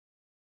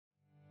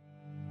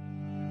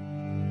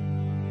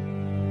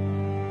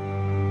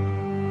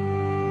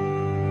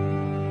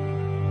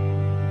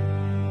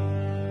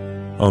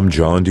I'm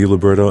John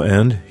DiLiberto,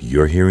 and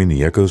you're hearing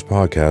the Echoes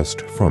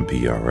podcast from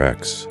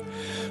PRX.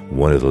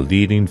 One of the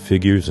leading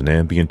figures in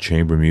ambient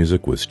chamber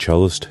music was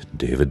cellist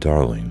David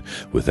Darling,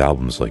 with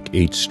albums like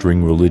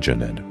Eight-String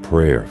Religion and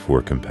Prayer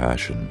for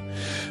Compassion.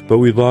 But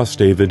we lost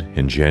David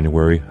in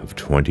January of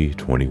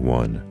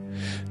 2021.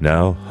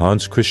 Now,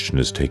 Hans Christian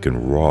has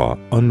taken raw,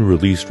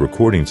 unreleased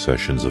recording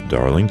sessions of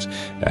Darling's,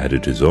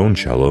 added his own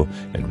cello,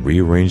 and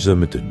rearranged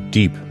them into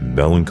deep,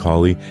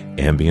 melancholy,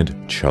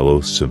 ambient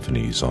cello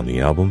symphonies on the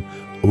album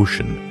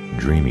Ocean,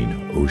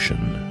 Dreaming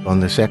Ocean.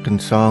 On the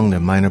second song, the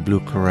Minor Blue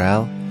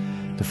Chorale,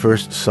 the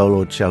first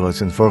solo cello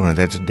is in the foreground.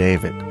 That's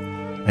David.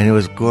 And it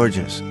was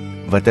gorgeous,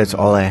 but that's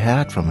all I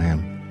had from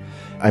him.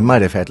 I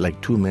might have had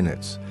like 2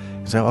 minutes.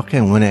 So, okay,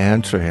 I'm going to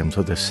answer him.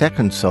 So the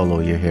second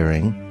solo you're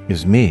hearing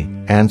is me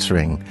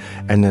answering.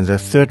 And then the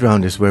third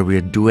round is where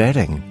we're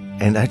duetting.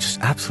 And I just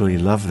absolutely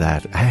love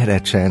that. I had a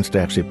chance to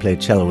actually play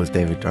cello with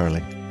David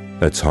Darling.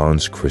 That's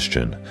Hans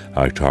Christian.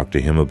 I talked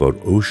to him about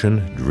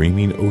Ocean,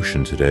 Dreaming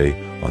Ocean today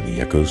on the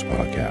Echoes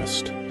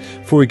podcast.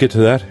 Before we get to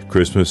that,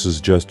 Christmas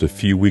is just a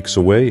few weeks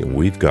away, and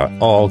we've got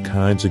all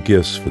kinds of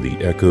gifts for the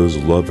Echoes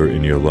lover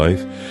in your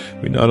life.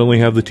 We not only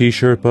have the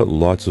t-shirt, but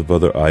lots of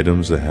other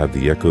items that have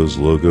the Echoes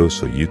logo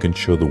so you can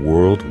show the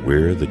world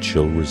where the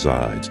chill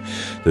resides.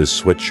 There's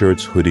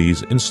sweatshirts,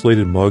 hoodies,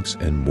 insulated mugs,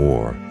 and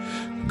more.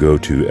 Go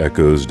to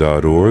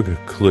echoes.org,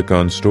 click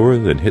on store,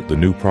 then hit the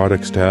new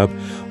products tab.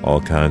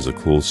 All kinds of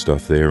cool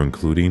stuff there,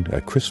 including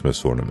a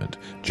Christmas ornament.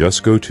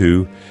 Just go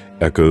to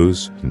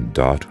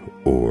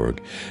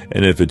echoes.org.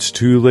 And if it's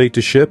too late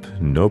to ship,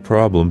 no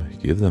problem.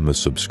 Give them a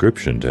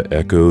subscription to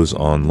Echoes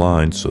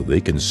Online so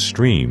they can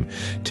stream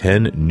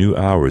 10 new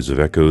hours of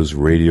Echoes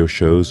radio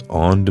shows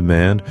on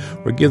demand,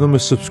 or give them a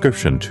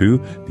subscription to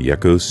the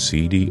Echoes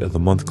CD of the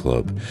Month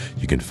Club.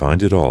 You can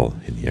find it all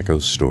in the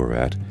Echoes store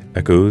at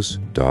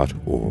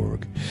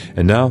echoes.org.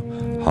 And now,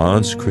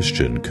 Hans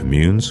Christian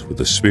communes with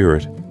the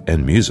spirit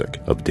and music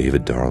of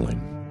David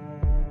Darling.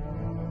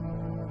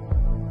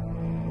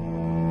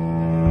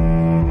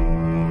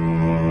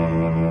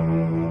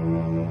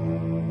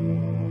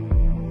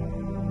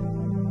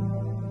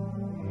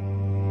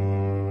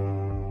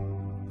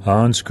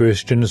 Hans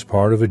Christian is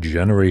part of a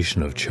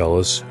generation of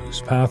cellists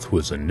whose path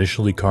was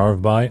initially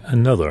carved by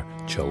another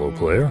cello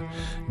player,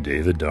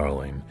 David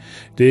Darling.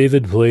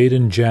 David played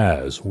in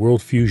jazz,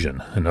 world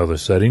fusion, and other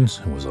settings,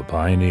 and was a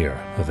pioneer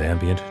of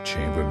ambient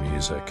chamber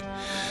music.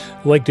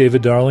 Like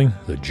David Darling,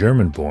 the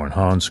German-born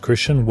Hans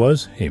Christian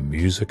was a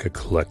music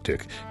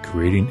eclectic,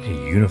 creating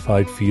a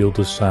unified field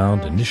of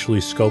sound, initially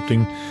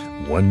sculpting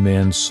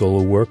one-man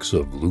solo works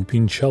of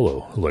looping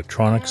cello,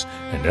 electronics,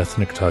 and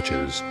ethnic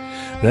touches.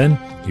 Then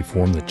he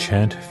formed the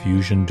chant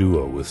fusion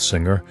duo with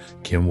singer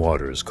Kim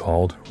Waters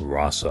called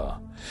Rasa.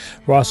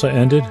 Rasa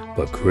ended,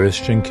 but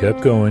Christian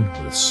kept going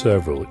with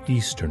several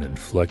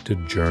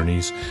Eastern-inflected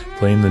journeys,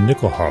 playing the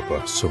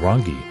nyckelharpa,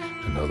 sarangi,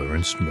 and other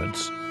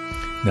instruments.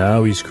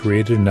 Now he's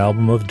created an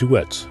album of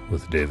duets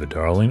with David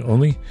Darling,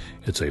 only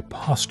it's a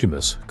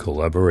posthumous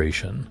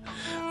collaboration.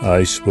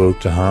 I spoke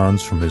to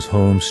Hans from his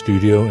home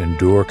studio in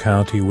Door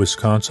County,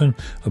 Wisconsin,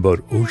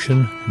 about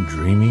Ocean,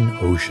 Dreaming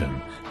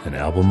Ocean, an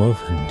album of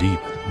deep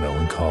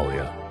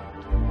melancholia.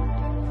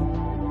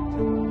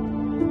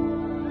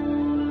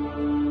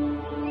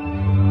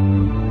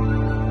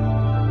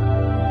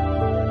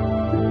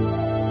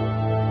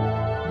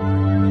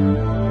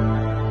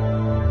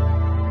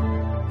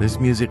 This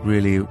music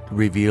really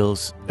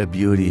reveals a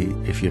beauty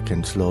if you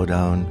can slow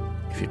down,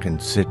 if you can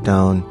sit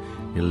down,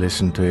 you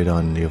listen to it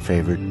on your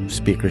favorite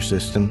speaker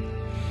system,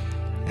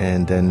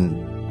 and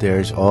then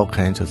there's all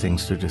kinds of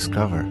things to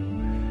discover.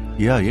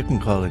 Yeah, you can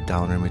call it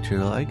downer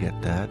material, I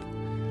get that.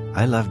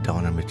 I love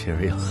downer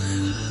material.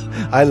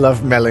 I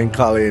love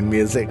melancholy in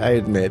music, I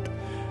admit.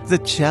 The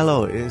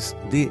cello is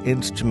the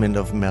instrument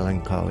of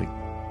melancholy.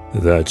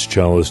 That's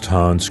cellist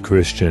Hans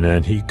Christian,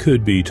 and he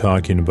could be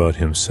talking about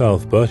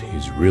himself, but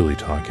he's really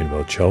talking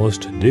about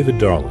cellist David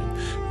Darling,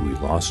 who we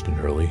lost in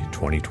early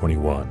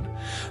 2021.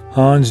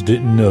 Hans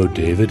didn't know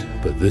David,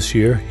 but this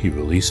year he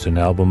released an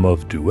album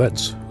of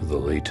duets with the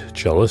late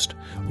cellist,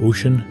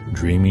 Ocean,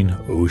 Dreaming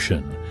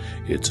Ocean.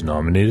 It's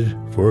nominated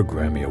for a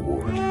Grammy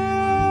Award.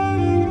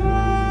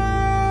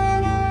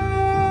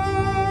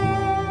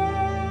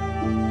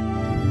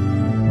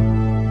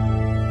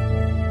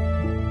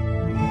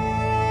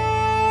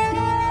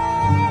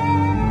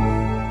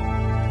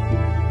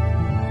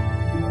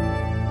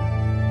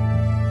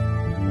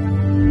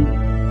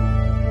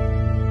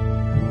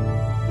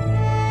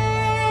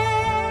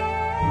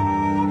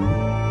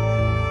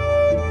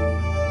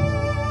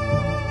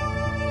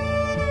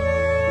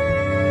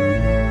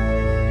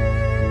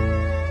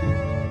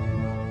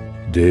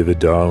 David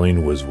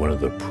Darling was one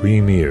of the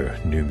premier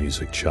new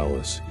music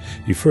cellists.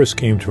 He first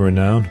came to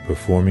renown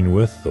performing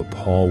with the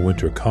Paul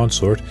Winter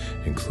Consort,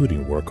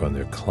 including work on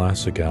their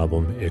classic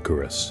album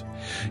Icarus.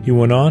 He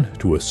went on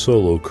to a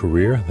solo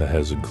career that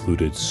has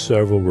included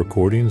several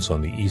recordings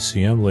on the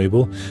ECM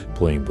label,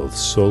 playing both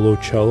solo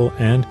cello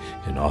and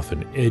in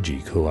often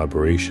edgy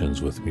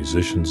collaborations with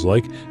musicians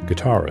like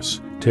guitarist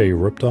Terry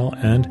Ripdahl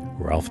and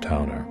Ralph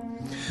Towner.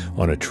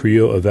 On a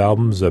trio of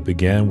albums that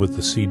began with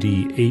the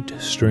CD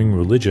 8-String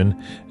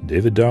Religion,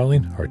 David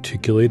Darling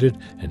articulated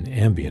an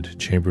ambient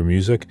chamber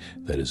music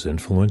that has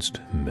influenced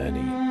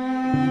many.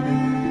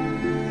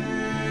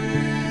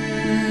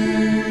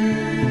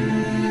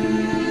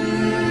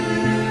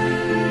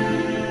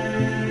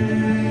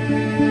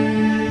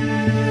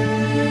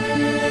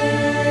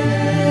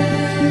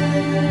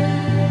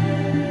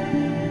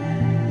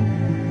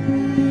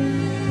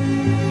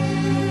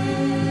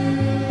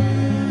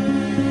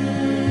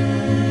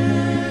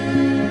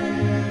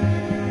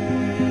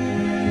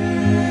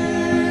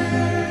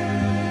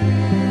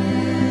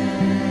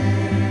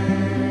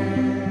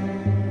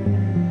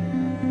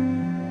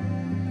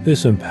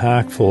 This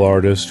impactful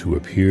artist, who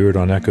appeared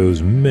on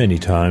Echoes many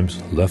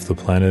times, left the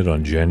planet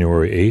on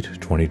January 8,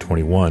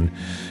 2021,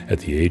 at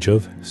the age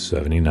of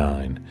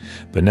 79.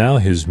 But now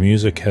his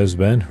music has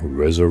been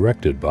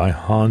resurrected by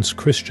Hans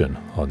Christian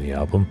on the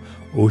album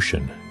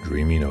Ocean,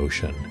 Dreaming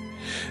Ocean.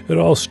 It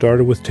all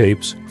started with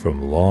tapes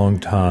from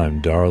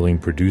longtime Darling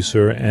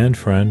producer and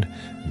friend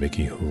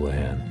Mickey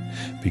Houlihan.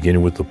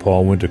 Beginning with the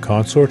Paul Winter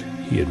Consort,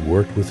 he had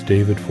worked with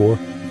David for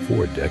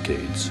 4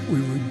 decades.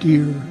 We were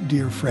dear,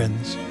 dear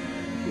friends.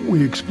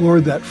 We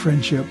explored that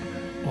friendship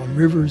on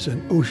rivers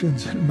and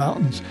oceans and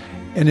mountains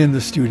and in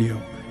the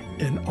studio.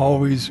 And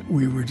always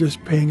we were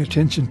just paying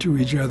attention to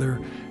each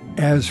other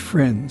as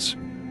friends.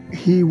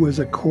 He was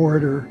a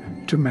corridor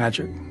to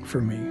magic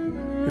for me.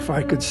 If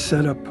I could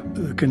set up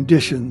the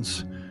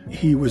conditions,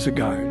 he was a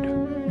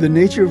guide. The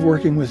nature of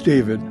working with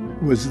David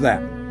was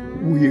that.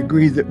 We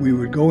agreed that we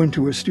would go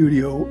into a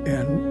studio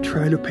and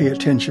try to pay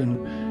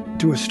attention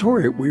to a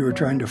story we were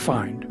trying to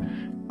find.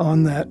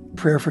 On that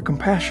Prayer for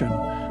Compassion,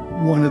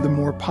 one of the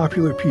more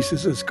popular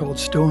pieces is called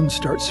Stones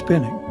Start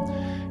Spinning.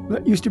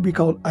 That used to be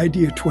called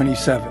Idea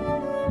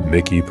 27.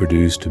 Mickey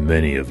produced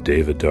many of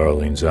David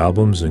Darling's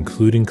albums,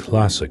 including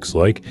classics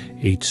like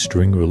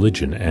 8-String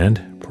Religion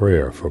and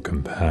Prayer for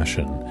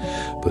Compassion.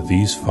 But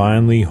these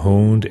finely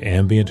honed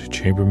ambient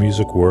chamber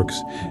music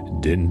works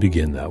didn't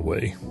begin that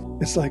way.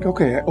 It's like,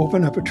 okay, I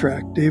open up a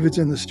track, David's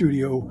in the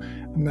studio,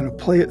 I'm going to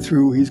play it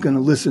through, he's going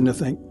to listen to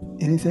think,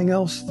 anything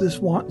else this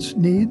wants,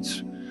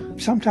 needs?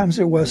 Sometimes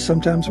it was,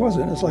 sometimes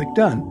wasn't. It's like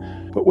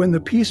done. But when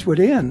the piece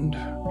would end,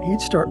 he'd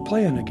start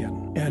playing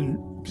again. And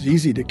it's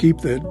easy to keep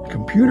the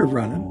computer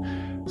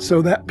running.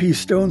 So that piece,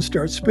 Stones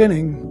Start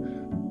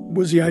Spinning,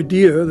 was the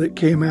idea that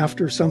came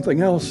after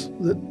something else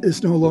that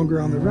is no longer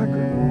on the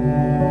record.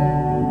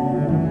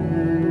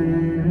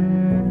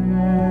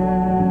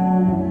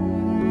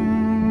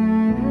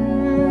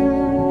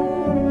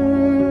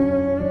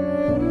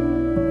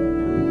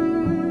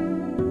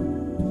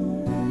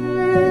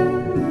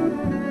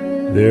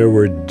 There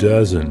were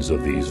dozens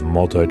of these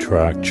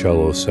multi-track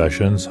cello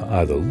sessions,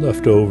 either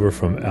left over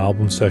from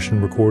album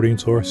session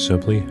recordings or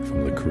simply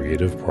from the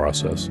creative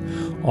process,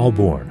 all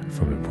born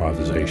from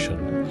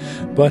improvisation.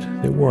 But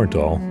they weren't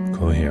all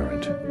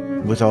coherent.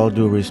 With all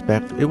due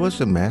respect, it was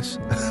a mess.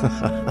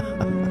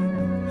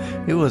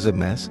 It was a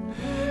mess.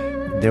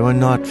 They were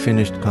not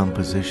finished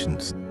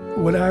compositions.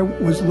 What I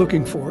was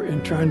looking for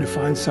in trying to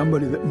find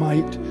somebody that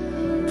might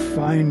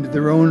find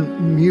their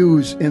own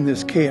muse in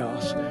this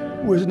chaos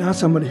was not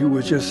somebody who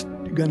was just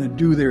going to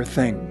do their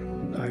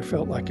thing. I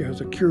felt like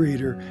as a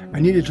curator, I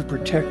needed to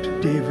protect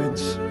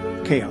David's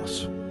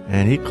chaos.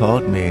 And he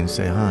called me and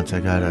said, Hans,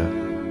 I got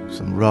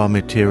some raw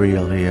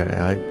material here.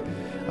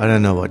 I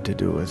don't know what to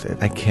do with it.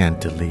 I can't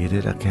delete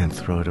it. I can't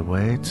throw it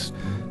away. It's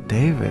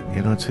David,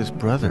 it's his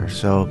brother.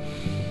 So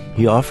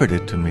he offered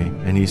it to me,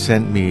 and he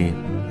sent me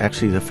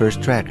actually the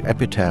first track,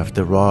 Epitaph,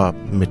 the raw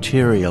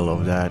material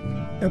of that.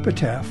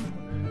 Epitaph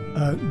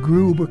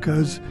grew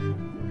because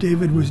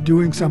David was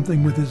doing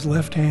something with his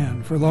left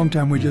hand. For a long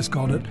time, we just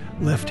called it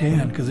left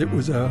hand because it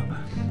was a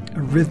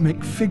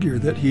rhythmic figure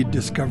that he'd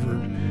discovered.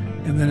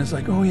 And then it's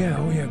like, oh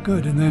yeah,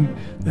 good. And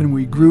then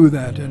we grew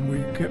that, and we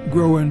kept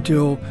growing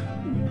until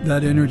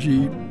that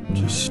energy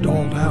just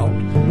stalled out.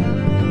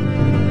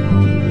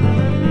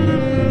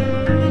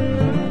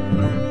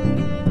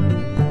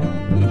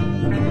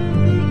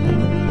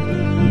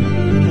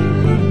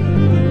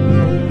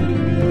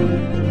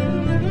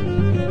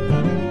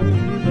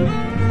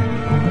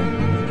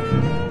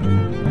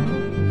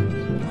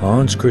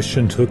 Hans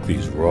Christian took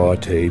these raw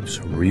tapes,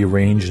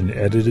 rearranged and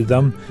edited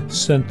them,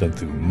 sent them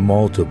through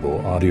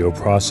multiple audio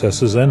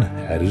processes, and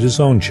added his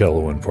own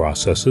cello in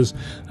processes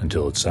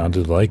until it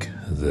sounded like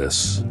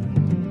this.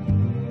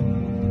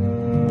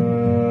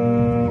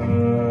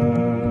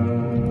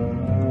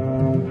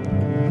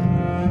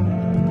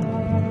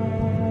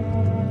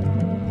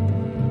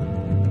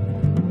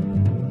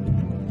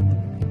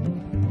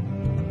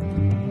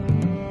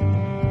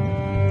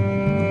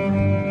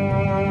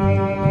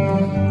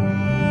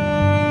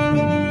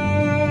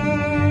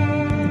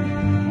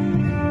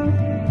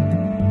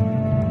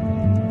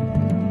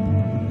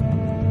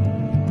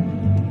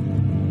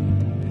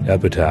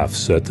 Epitaph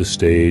set the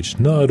stage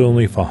not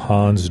only for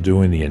Hans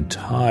doing the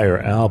entire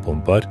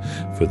album, but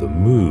for the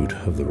mood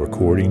of the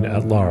recording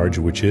at large,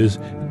 which is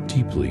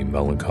deeply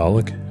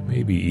melancholic,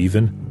 maybe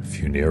even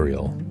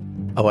funereal.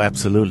 Oh,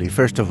 absolutely.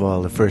 First of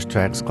all, the first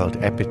track's called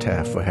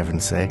Epitaph, for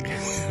heaven's sake.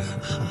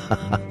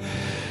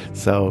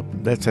 So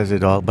that says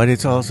it all. But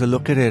it's also,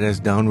 look at it as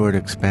downward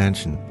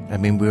expansion. I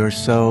mean, we are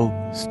so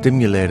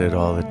stimulated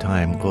all the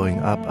time, going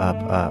up,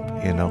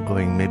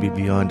 going maybe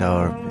beyond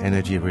our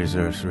energy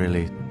reserves,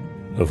 really.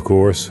 Of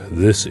course,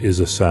 this is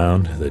a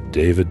sound that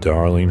David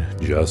Darling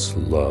just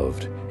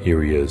loved.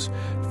 Here he is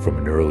from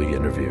an early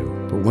interview.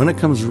 But when it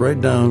comes right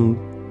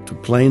down to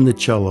playing the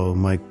cello,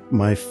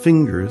 my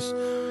fingers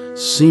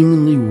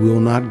seemingly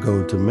will not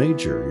go to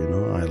major.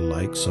 I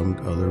like some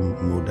other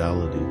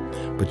modality.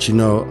 But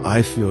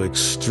I feel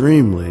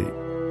extremely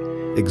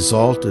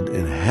exalted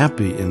and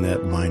happy in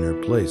that minor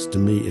place. To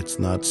me, it's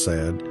not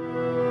sad.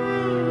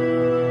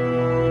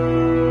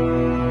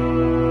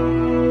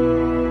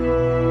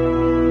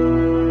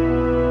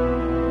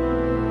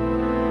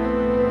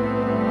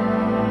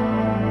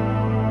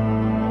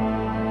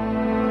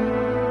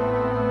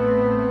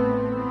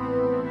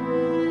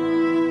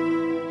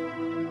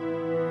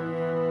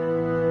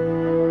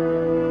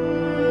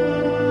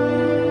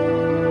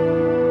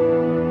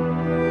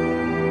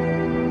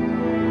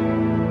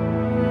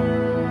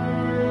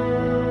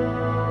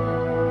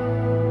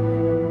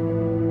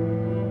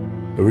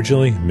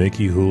 Originally,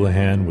 Mickey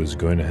Houlihan was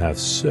going to have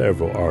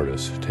several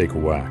artists take a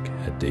whack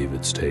at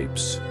David's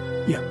tapes.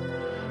 Yeah.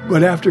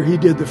 But after he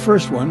did the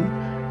first one,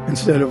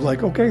 instead of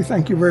like, okay,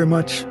 thank you very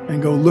much,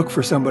 and go look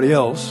for somebody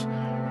else,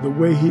 the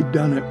way he'd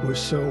done it was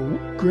so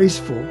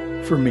graceful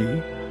for me.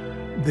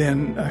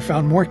 Then I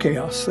found more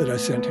chaos that I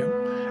sent him.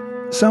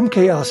 Some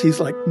chaos, he's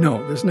like,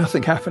 no, there's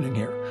nothing happening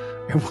here.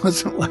 It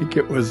wasn't like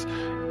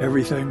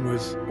everything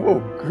was, oh,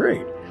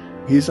 great.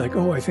 He's like,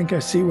 oh, I think I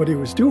see what he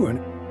was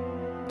doing.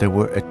 There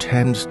were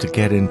attempts to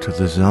get into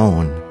the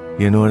zone.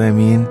 You know what I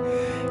mean?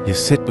 You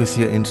sit with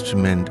your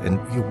instrument and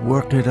you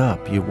work it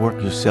up. You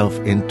work yourself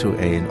into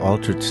an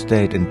altered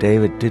state. And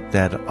David did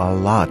that a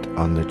lot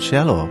on the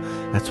cello.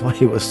 That's why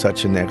he was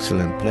such an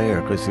excellent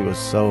player, because he was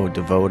so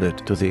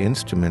devoted to the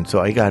instrument.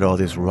 So I got all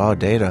this raw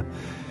data,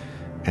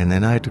 and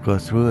then I had to go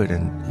through it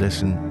and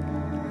listen,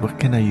 what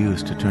can I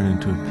use to turn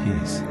into a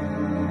piece?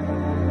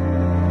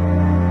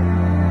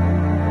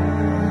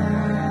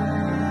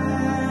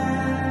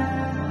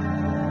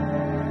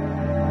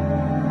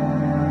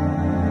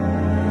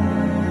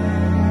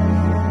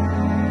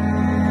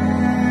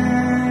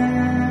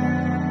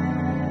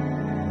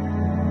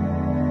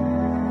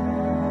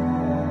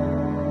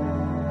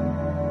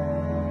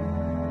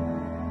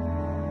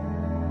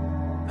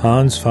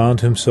 Hans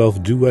found himself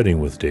duetting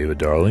with David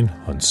Darling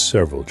on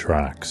several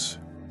tracks.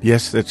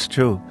 Yes, that's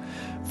true.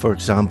 For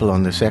example,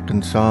 on the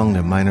second song,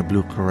 the Minor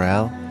Blue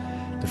Chorale,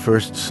 the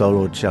first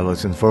solo cello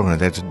is in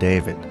foreground. That's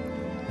David.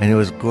 And it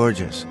was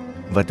gorgeous,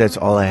 but that's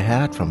all I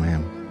had from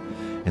him.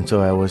 And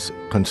so I was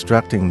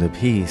constructing the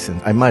piece, and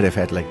I might have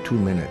had like 2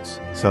 minutes.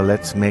 So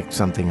let's make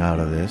something out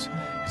of this.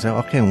 I said,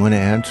 okay, I'm going to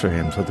answer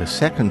him. So the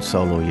second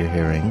solo you're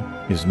hearing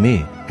is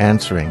me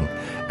answering.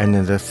 And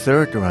in the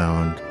third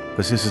round,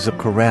 because this is a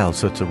chorale,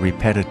 so it's a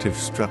repetitive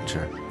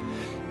structure.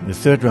 The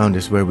third round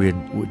is where we're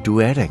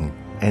duetting,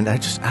 and I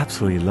just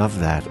absolutely love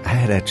that. I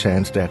had a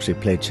chance to actually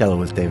play cello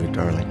with David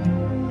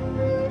Darling.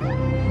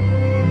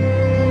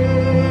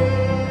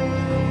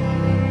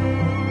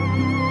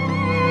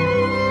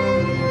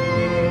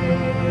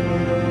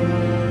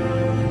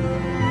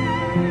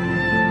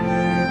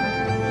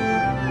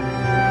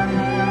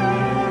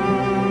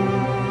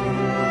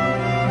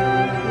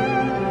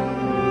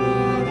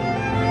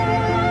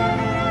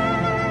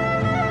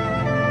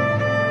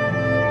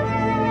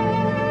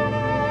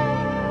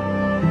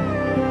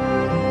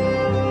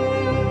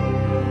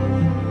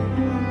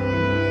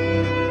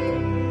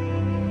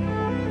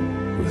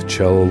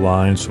 Cello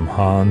lines from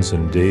Hans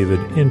and David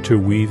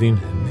interweaving,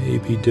 it may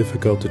be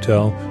difficult to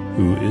tell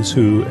who is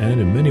who, and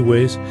in many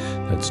ways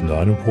that's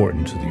not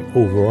important to the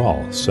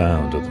overall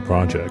sound of the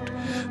project,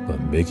 but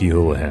Mickey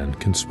Houlihan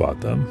can spot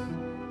them.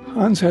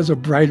 Hans has a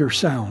brighter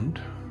sound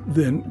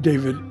than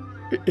David.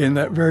 In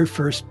that very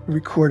first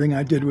recording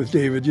I did with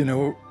David,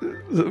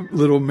 the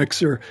little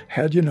mixer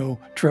had,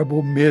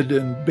 treble, mid,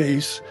 and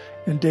bass,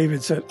 and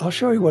David said, I'll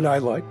show you what I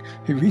like.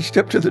 He reached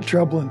up to the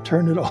treble and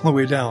turned it all the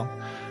way down.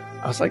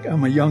 I was like,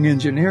 I'm a young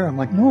engineer. I'm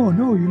like, no,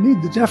 you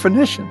need the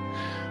definition.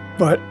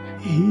 But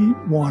he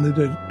wanted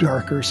a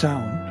darker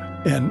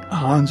sound, and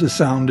Hans'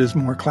 sound is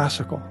more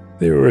classical.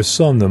 There are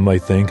some that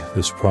might think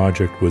this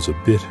project was a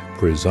bit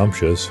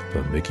presumptuous,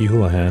 but Mickey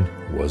Houlihan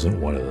wasn't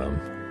one of them.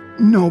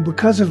 No,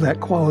 because of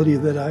that quality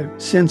that I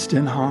sensed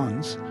in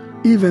Hans.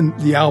 Even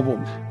the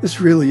album, this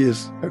really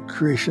is a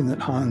creation that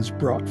Hans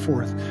brought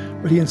forth,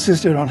 but he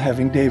insisted on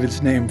having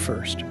David's name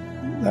first.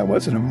 That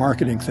wasn't a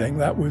marketing thing.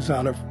 That was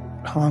out of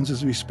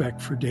Hans's respect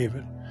for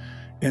David.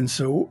 And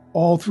so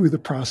all through the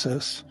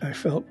process, I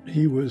felt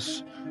he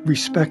was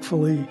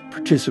respectfully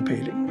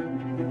participating.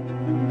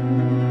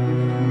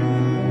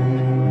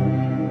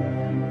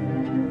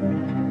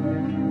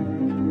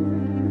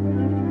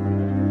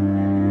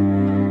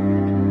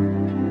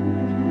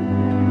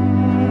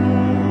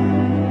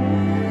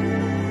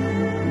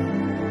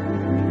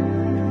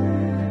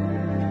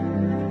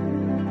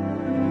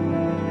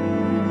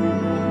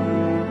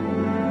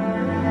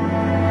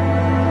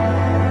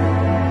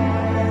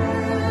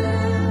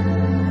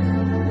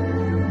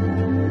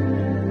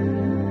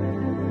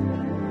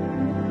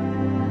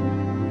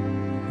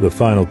 The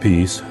final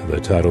piece,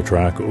 the title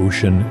track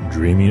Ocean,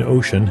 Dreaming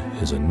Ocean,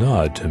 is a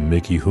nod to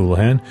Mickey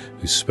Houlihan,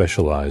 who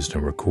specialized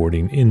in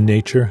recording in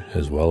nature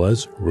as well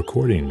as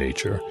recording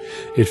nature.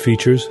 It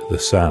features the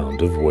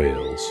sound of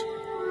whales.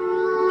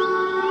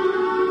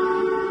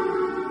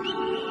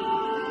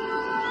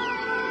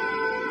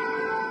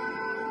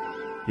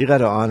 You got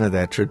to honor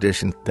that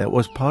tradition. That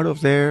was part of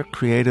their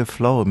creative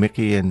flow,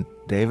 Mickey and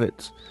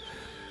David's.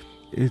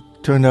 It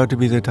turned out to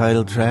be the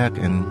title track,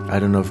 and I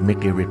don't know if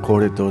Mickey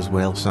recorded those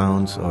whale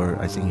sounds,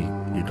 or I think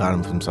he got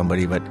them from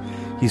somebody, but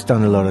he's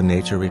done a lot of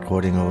nature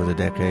recording over the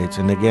decades.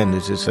 And again,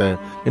 this is,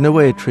 in a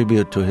way, a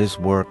tribute to his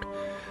work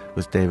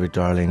with David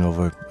Darling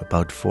over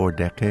about 4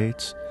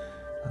 decades.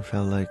 I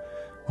felt like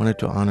I wanted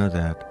to honor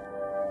that.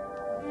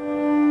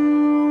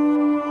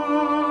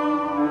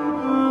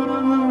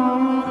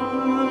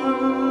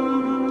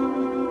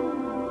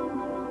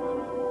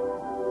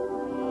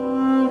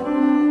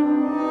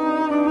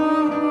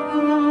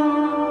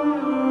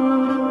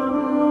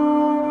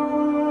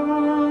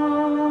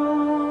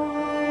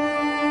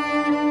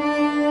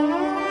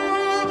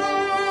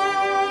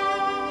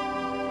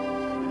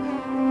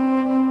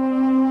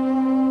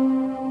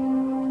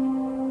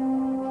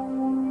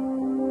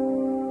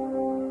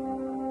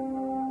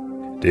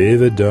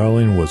 David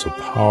Darling was a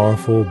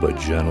powerful but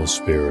gentle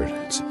spirit.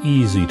 It's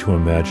easy to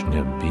imagine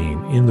him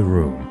being in the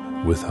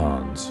room with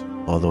Hans.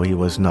 Although he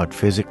was not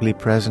physically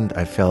present,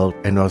 I felt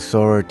an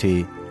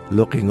authority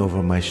looking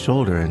over my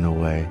shoulder in a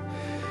way.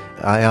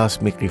 I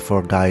asked Mickey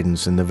for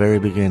guidance in the very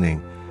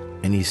beginning,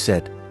 and he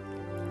said,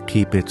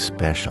 "Keep it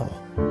special."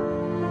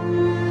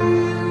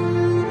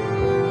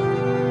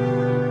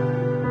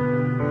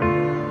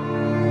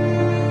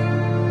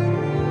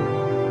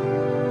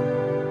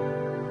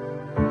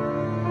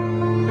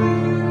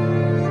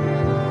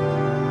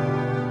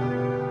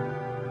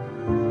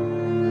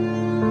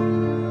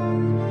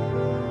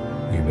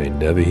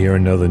 Never hear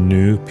another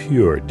new,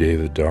 pure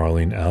David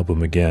Darling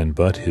album again,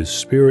 but his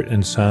spirit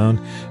and sound,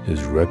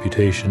 his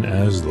reputation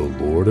as the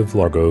Lord of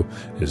Largo,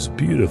 is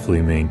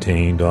beautifully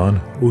maintained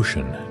on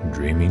Ocean,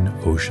 Dreaming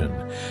Ocean.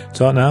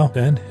 It's out now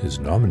and is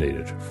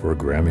nominated for a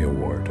Grammy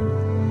Award.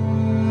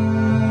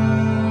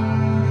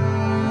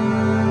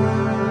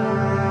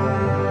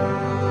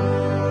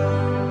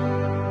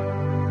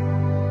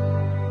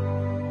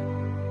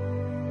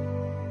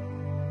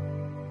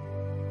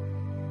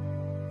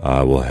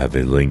 I will have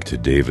a link to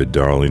David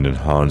Darling and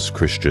Hans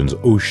Christian's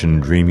Ocean,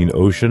 Dreaming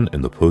Ocean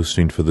in the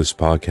posting for this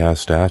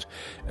podcast at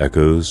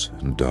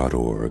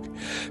echoes.org.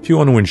 If you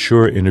want to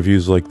ensure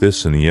interviews like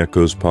this in the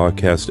Echoes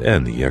podcast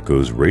and the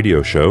Echoes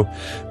radio show,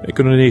 make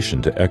a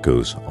donation to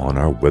Echoes on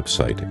our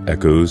website,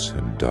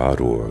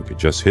 echoes.org.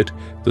 Just hit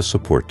the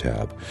support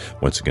tab.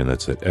 Once again,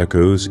 that's at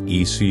echoes,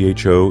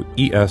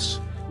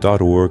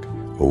 echoes.org.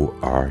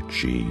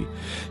 O-R-G.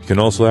 You can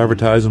also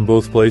advertise in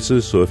both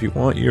places, so if you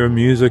want your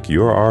music,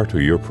 your art, or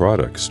your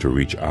products to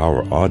reach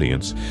our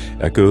audience,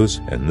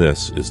 Echoes and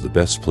this is the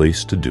best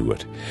place to do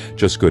it.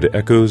 Just go to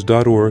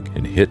echoes.org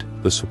and hit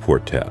the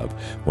support tab.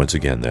 Once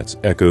again, that's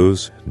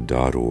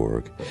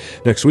echoes.org.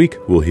 Next week,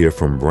 we'll hear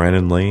from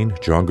Brandon Lane,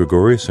 John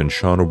Gregorius, and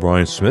Sean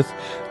O'Brien Smith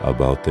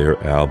about their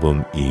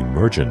album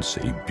Emergence,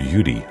 a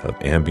beauty of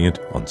ambient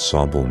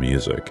ensemble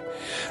music.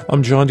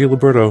 I'm John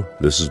DiLiberto.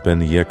 This has been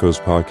the Echoes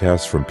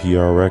podcast from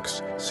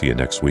PRX. See you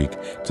next week,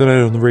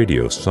 tonight on the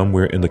radio,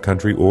 somewhere in the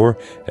country, or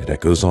at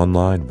Echoes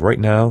Online right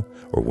now,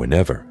 or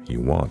whenever you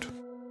want.